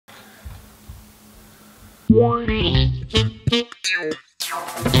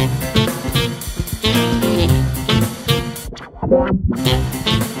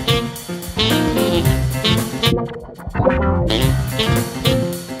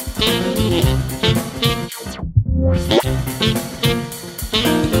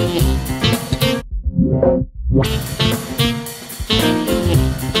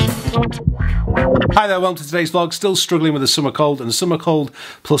Hi there, welcome to today's vlog. Still struggling with a summer cold, and a summer cold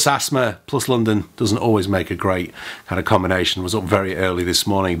plus asthma plus London doesn't always make a great kind of combination. I was up very early this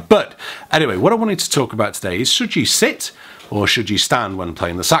morning. But anyway, what I wanted to talk about today is, should you sit or should you stand when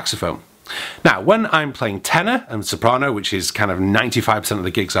playing the saxophone? Now, when I'm playing tenor and soprano, which is kind of 95% of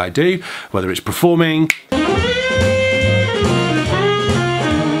the gigs I do, whether it's performing,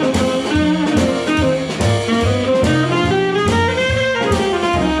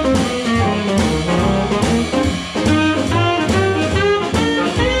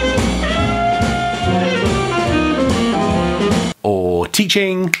 or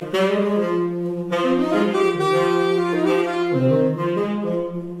teaching,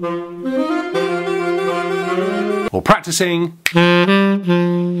 or practicing,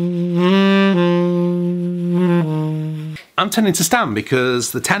 I'm tending to stand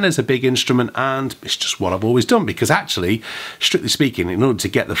because the tenor's a big instrument and it's just what I've always done, because actually, strictly speaking, in order to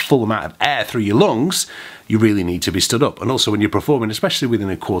get the full amount of air through your lungs, you really need to be stood up. And also when you're performing, especially within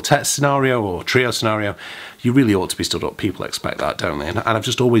a quartet scenario or trio scenario, you really ought to be stood up. People expect that, don't they? And I've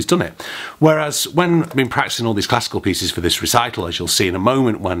just always done it. Whereas when I've been practicing all these classical pieces for this recital, as you'll see in a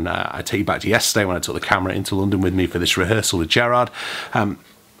moment, when I take you back to yesterday when I took the camera into London with me for this rehearsal with Gerard,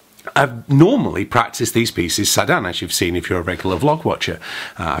 I've normally practiced these pieces sat down, as you've seen if you're a regular vlog watcher.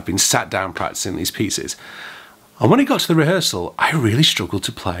 I've been sat down practicing these pieces. And when it got to the rehearsal, I really struggled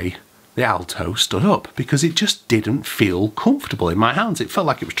to play the alto stood up because it just didn't feel comfortable in my hands. It felt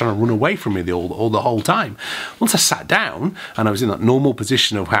like it was trying to run away from me the whole time. Once I sat down and I was in that normal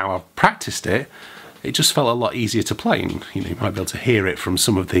position of how I've practiced it, it just felt a lot easier to play, and you might be able to hear it from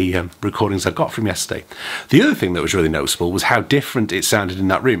some of the recordings I got from yesterday. The other thing that was really noticeable was how different it sounded in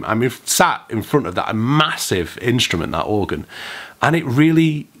that room. I mean, sat in front of that massive instrument, that organ, and it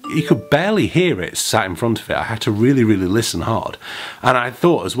really, you could barely hear it sat in front of it. I had to really, really listen hard. And I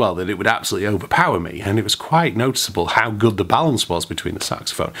thought as well that it would absolutely overpower me, and it was quite noticeable how good the balance was between the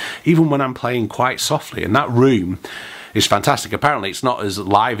saxophone, even when I'm playing quite softly. And that room is fantastic. Apparently it's not as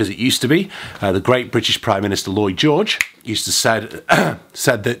live as it used to be. The great British Prime Minister Lloyd George used to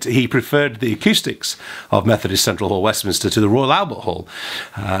said that he preferred the acoustics of Methodist Central Hall, Westminster, to the Royal Albert Hall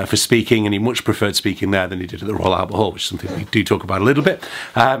for speaking, and he much preferred speaking there than he did at the Royal Albert Hall, which is something we do talk about a little bit.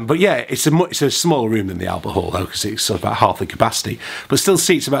 But yeah, it's a smaller room than the Albert Hall, though, because it's sort of about half the capacity, but still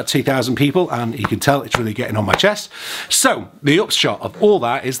seats about 2,000 people, and you can tell it's really getting on my chest. So the upshot of all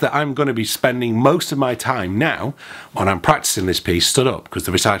that is that I'm going to be spending most of my time now when I'm practicing this piece stood up, because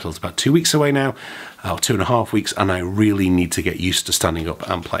the recital is about 2 weeks away now, or 2.5 weeks, and I really need to get used to standing up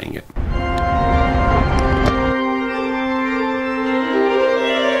and playing it.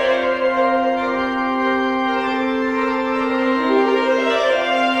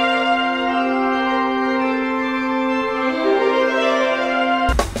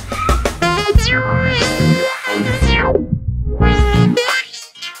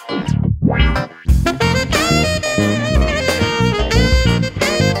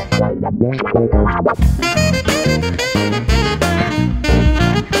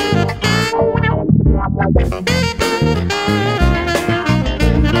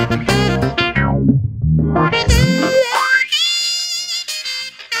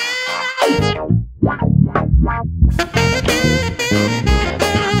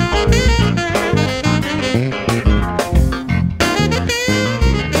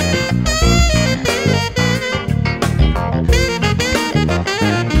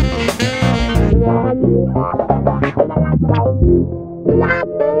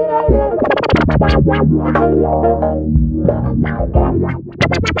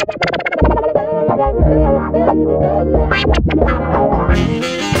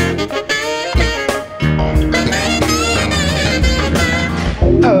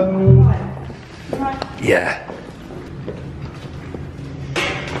 Yeah.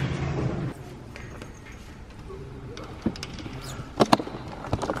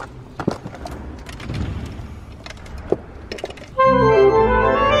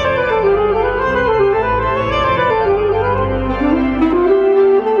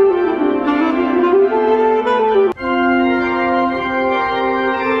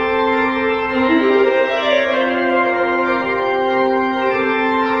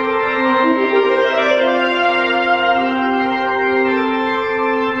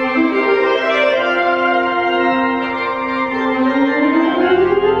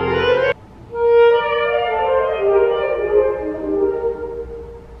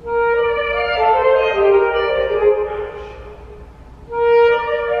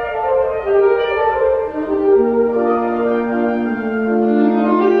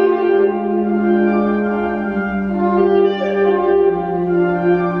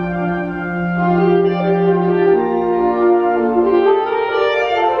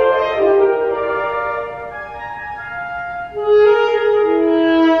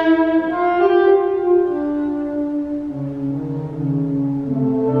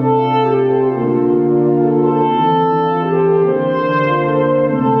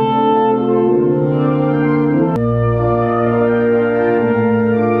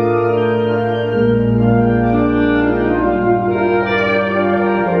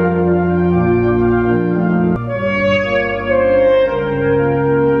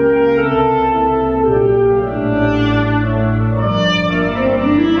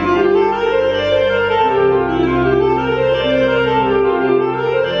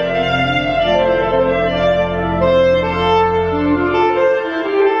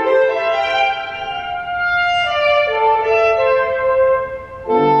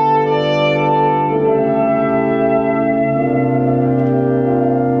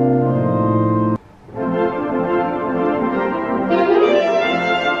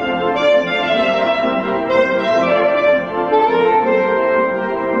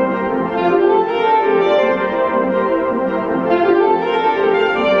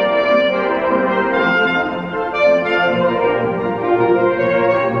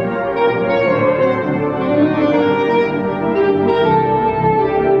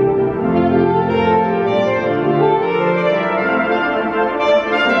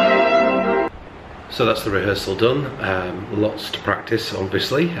 So that's the rehearsal done. Lots to practice,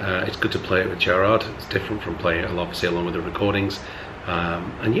 obviously. It's good to play it with Gerard. It's different from playing it obviously along with the recordings.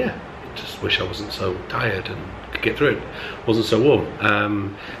 And yeah, just wish I wasn't so tired and could get through it. Wasn't so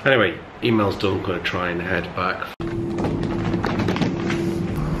warm. Anyway, email's done. Going to try and head back.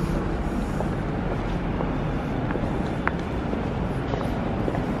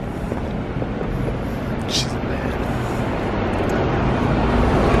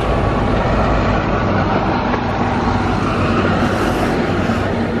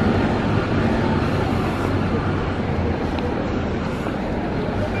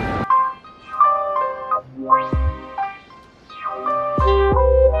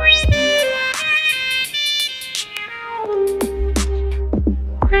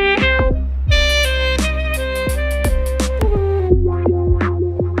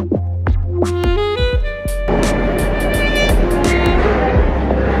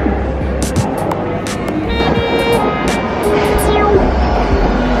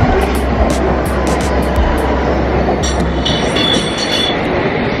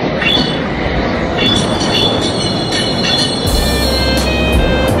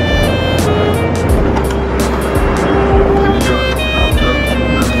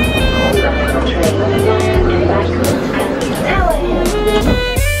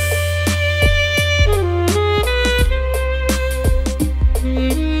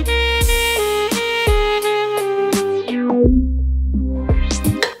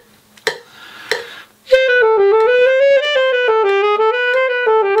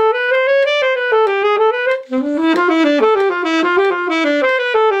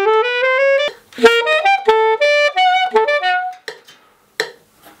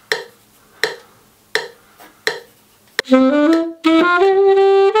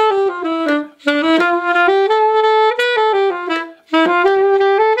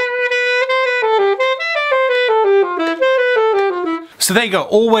 So there you go,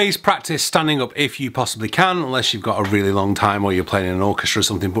 always practice standing up if you possibly can, unless you've got a really long time or you're playing in an orchestra or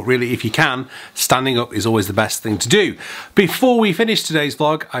something, but really if you can, standing up is always the best thing to do. Before we finish today's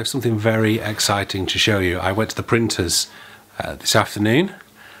vlog, I have something very exciting to show you. I went to the printers this afternoon.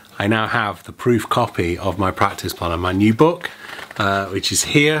 I now have the proof copy of my practice plan and my new book, which is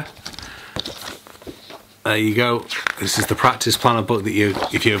here. There you go. This is the practice planner book that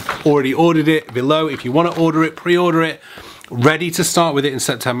if you've already ordered it, below. If you want to order it, pre-order it. Ready to start with it in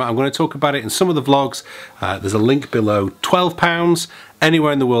September. I'm going to talk about it in some of the vlogs. There's a link below. £12.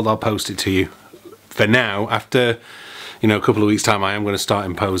 Anywhere in the world I'll post it to you. For now, after a couple of weeks time, I am going to start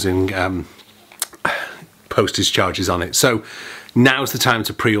imposing postage charges on it. So now's the time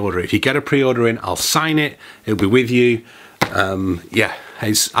to pre-order it. If you get a pre-order in, I'll sign it. It'll be with you. Yeah,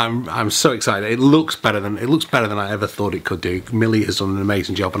 I'm so excited. It looks better than I ever thought it could do. Millie has done an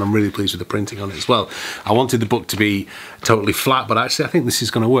amazing job, and I'm really pleased with the printing on it as well. I wanted the book to be totally flat, but actually I think this is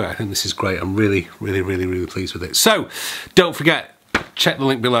going to work. I think this is great. I'm really pleased with it. So don't forget, check the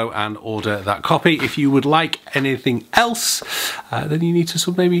link below and order that copy. If you would like anything else, then you need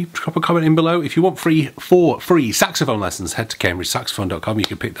to maybe drop a comment in below. If you want free saxophone lessons, head to cambridgesaxophone.com. You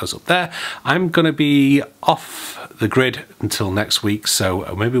can pick those up there. I'm going to be off the grid until next week,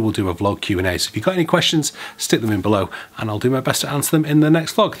 so maybe we'll do a vlog Q&A. So if you've got any questions, stick them in below and I'll do my best to answer them in the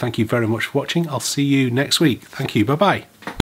next vlog. Thank you very much for watching. I'll see you next week. Thank you. Bye-bye.